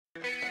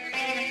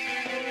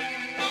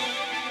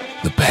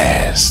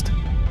past.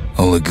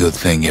 Only good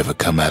thing ever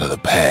come out of the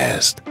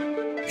past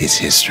is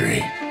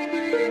history.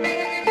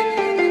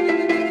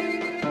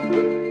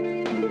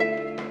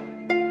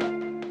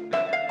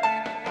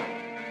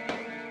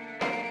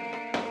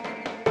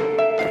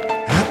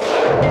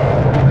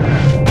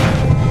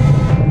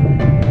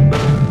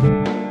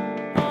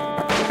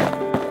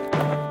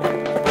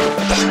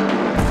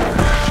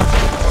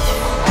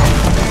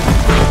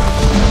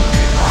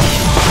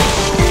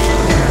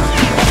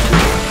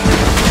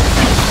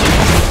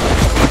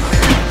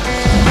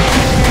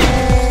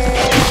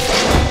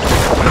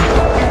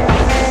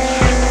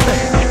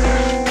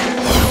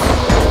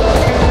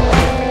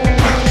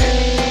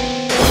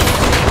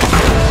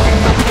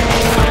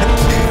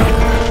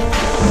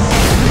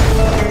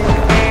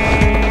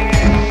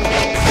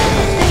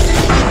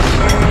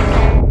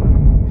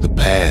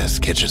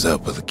 Catches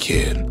up with the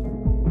kid.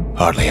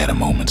 Hardly had a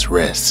moment's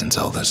rest since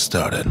all this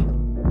started.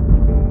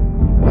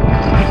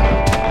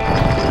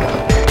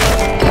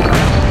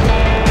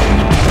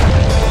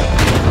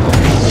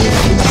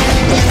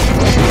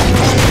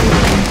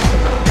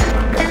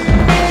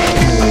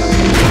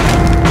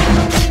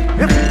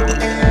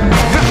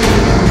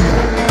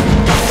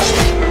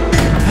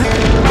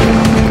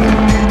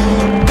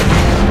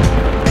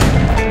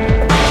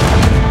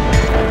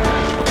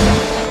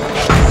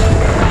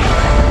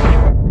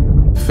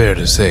 Fair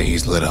to say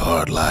he's led a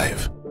hard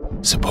life,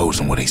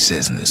 supposing what he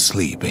says in his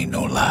sleep ain't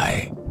no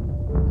lie.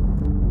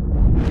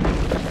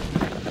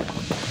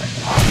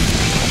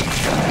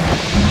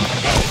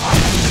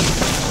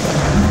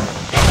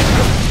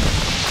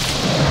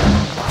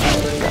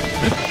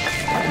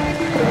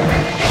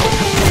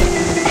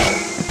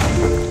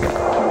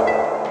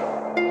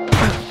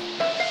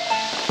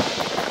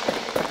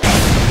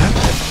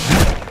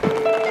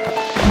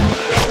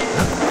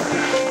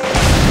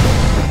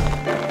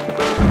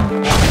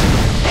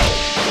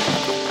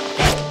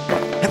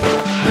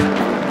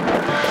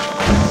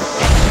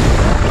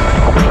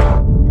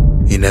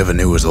 Never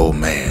knew his old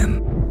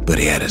man, but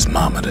he had his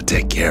mama to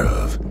take care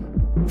of.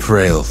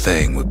 Frail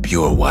thing with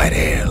pure white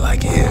hair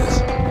like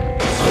his.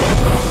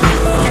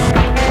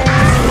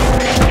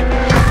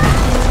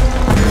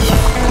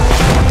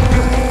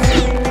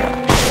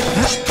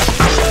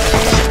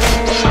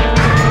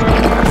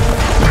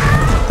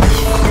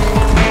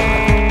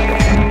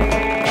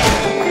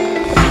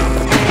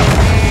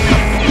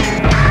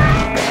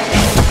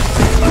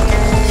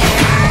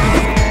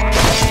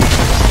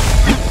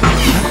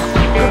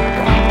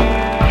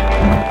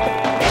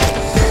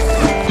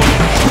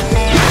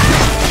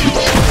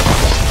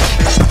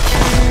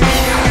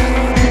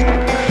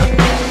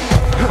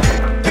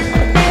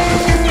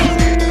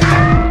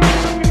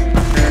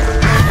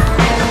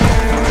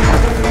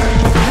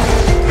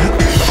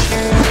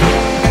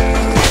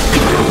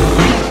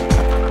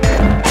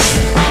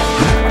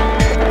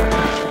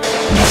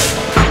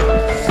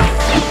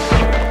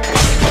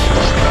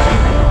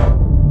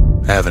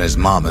 Having his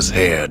mama's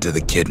hair did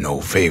the kid no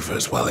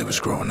favors while he was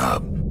growing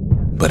up,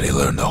 but he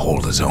learned to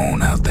hold his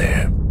own out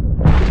there.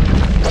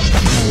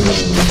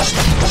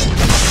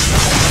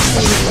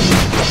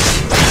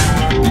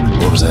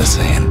 What was I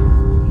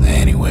saying?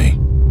 Anyway.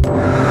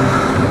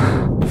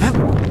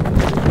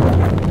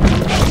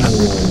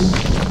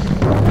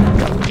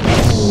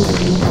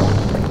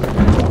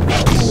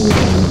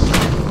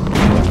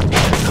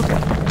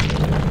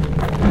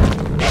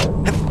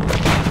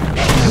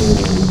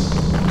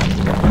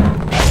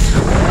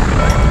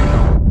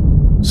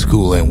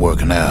 School ain't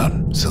working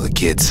out, so the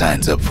kid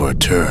signs up for a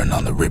turn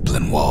on the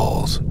rippling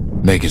walls.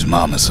 Make his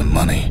mama some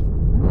money.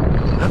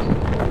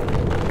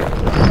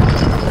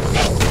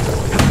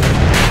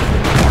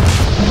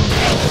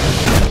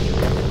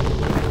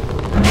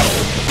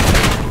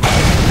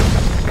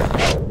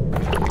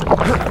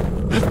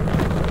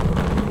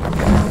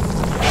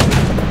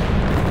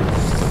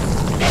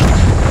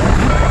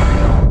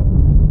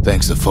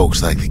 Thanks to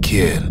folks like the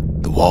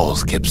kid, the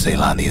walls kept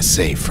Ceylondia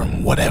safe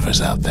from whatever's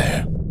out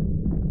there.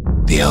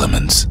 The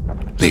elements,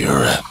 the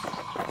Ura,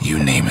 you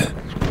name it.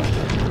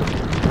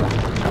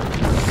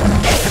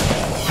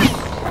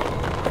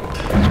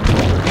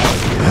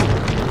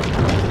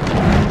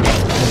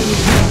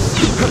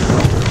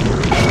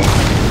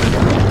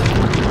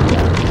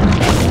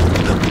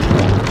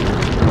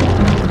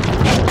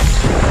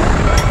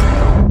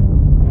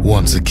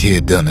 Once the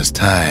kid done his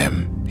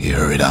time, he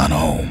hurried on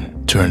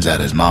home. Turns out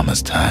his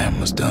mama's time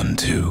was done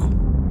too.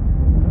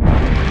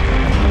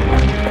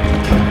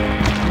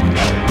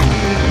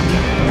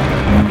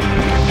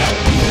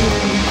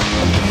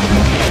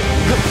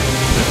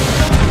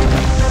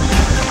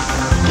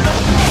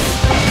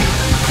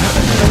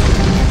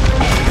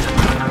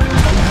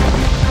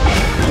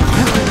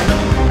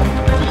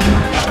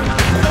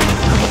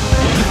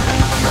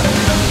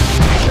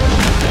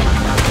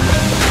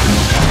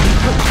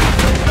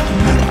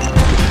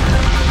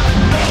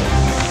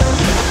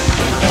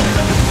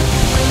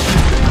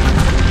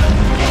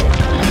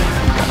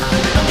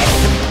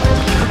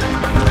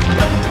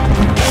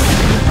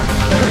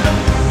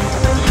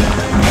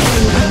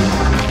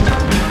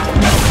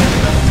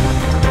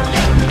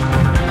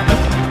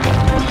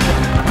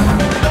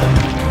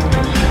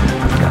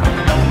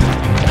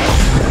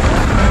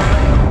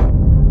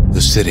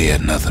 city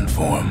had nothing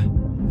for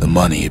him. The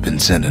money he'd been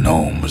sending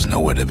home was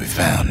nowhere to be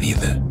found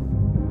either.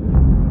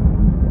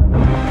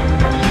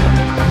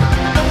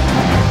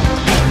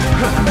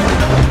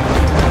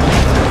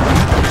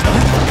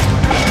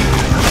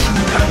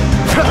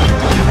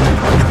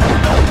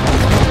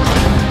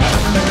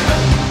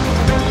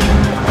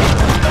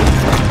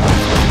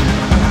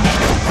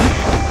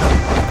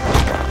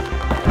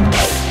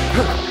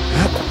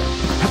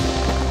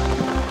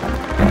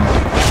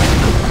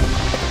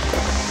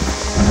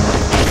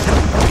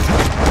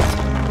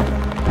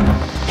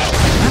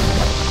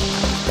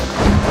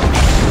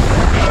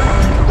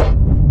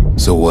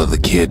 So what'd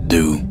the kid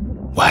do?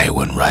 Why, he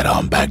went right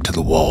on back to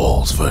the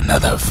walls for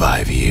another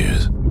 5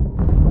 years.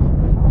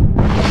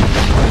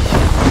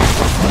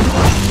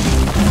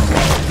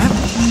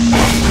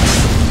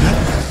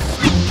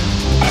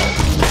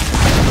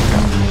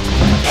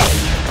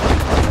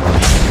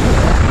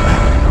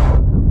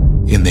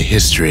 In the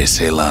history of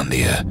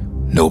Caelondia,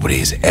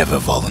 nobody's ever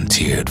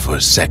volunteered for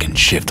a second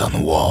shift on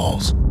the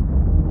walls.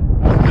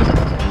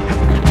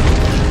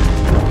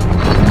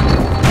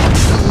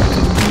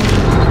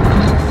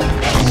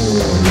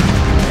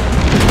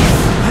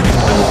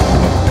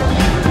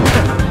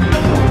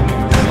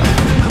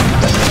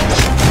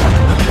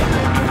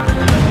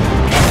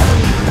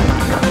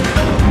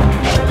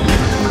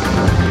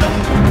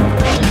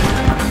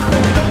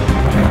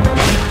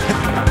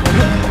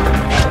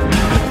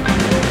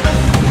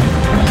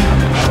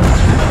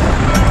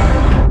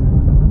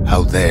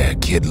 There,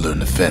 kid learned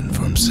to fend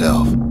for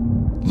himself,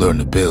 learn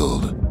to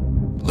build,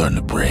 learn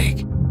to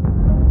break.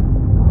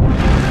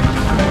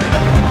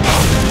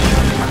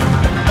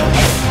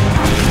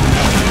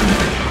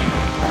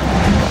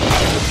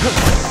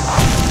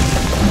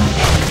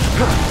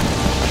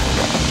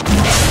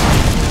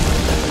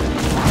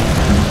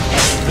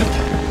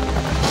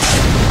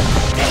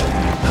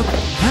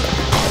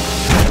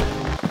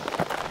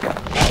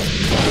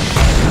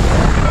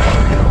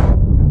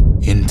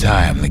 In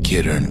time, the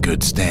kid earned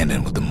good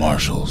standing with the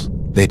marshals.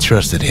 They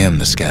trusted him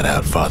to scout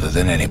out farther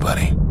than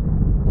anybody.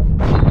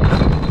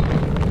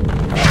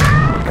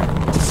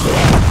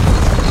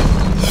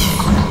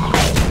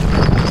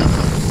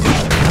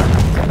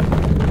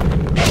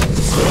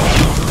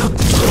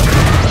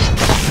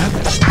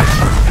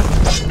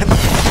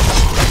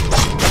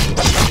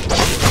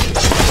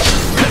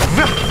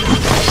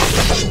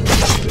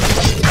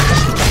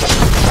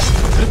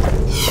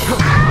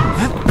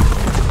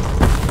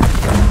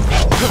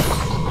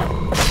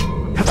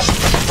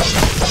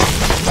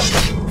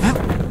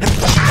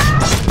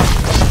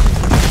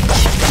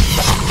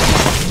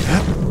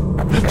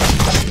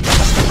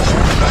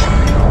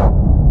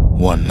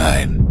 One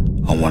night,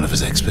 on one of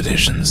his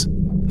expeditions,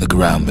 the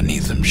ground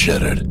beneath him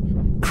shuddered,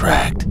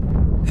 cracked,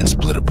 and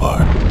split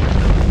apart.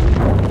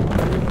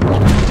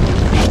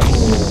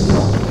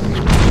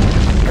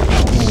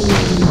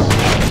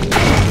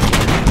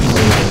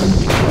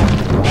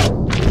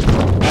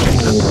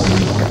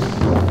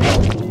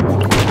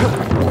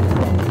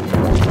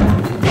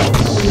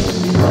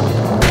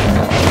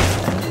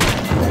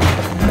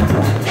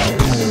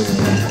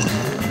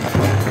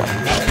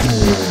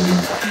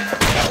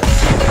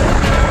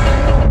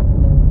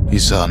 He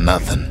saw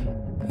nothing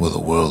where the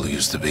world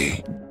used to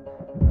be.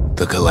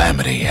 The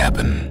calamity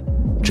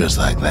happened just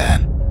like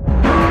that.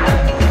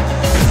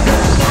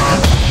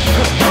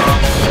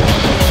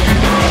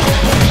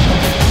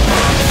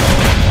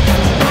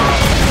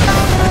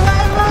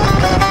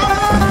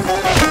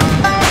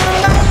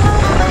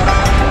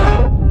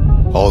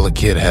 All the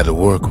kid had to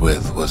work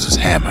with was his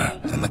hammer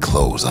and the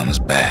clothes on his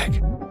back.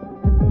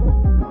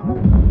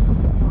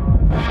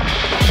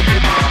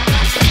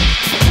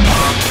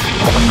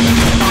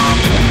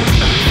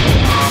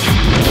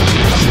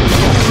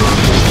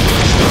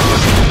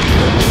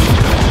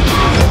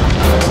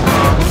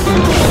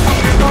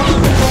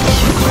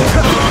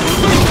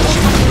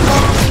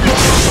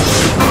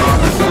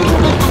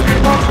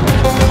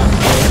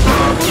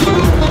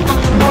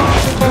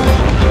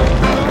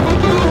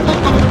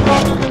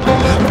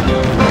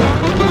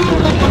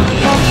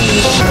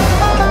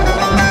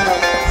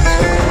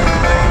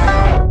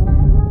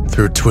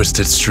 Through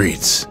twisted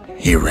streets,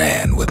 he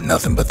ran with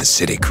nothing but the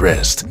city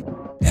crest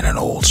and an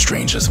old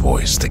stranger's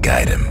voice to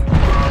guide him.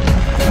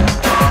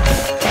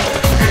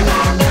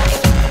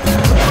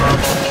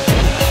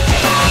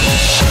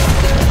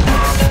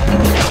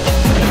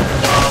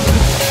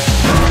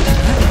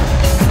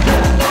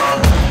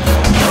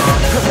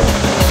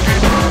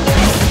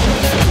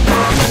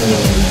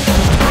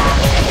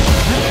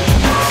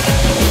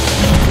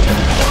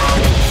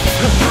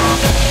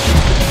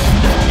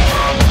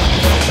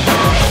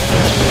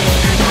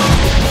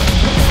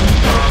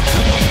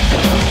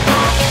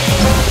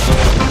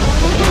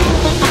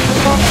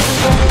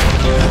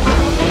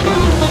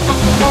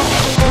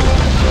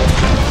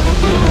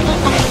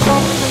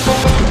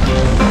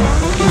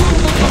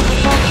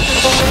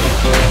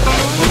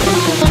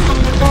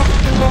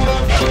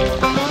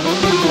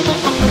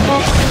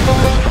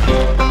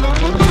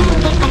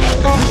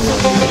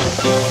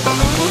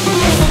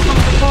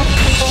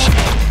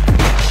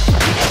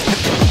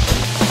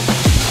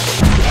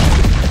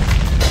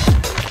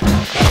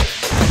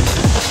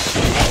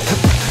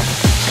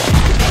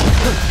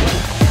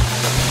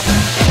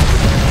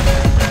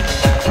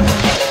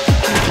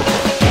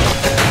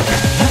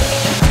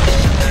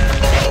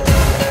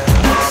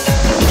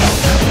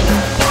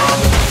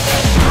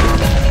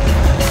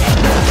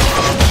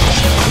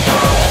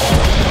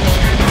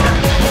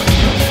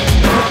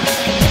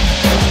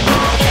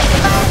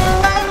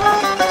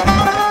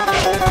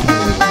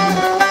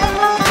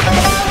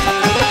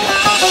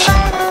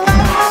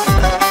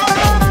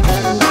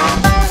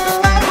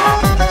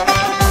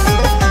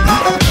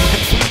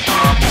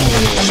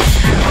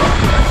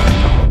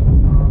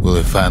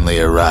 finally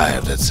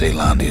arrived at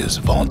Ceylandia's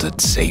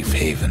vaunted safe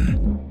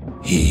haven.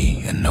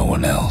 He and no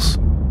one else.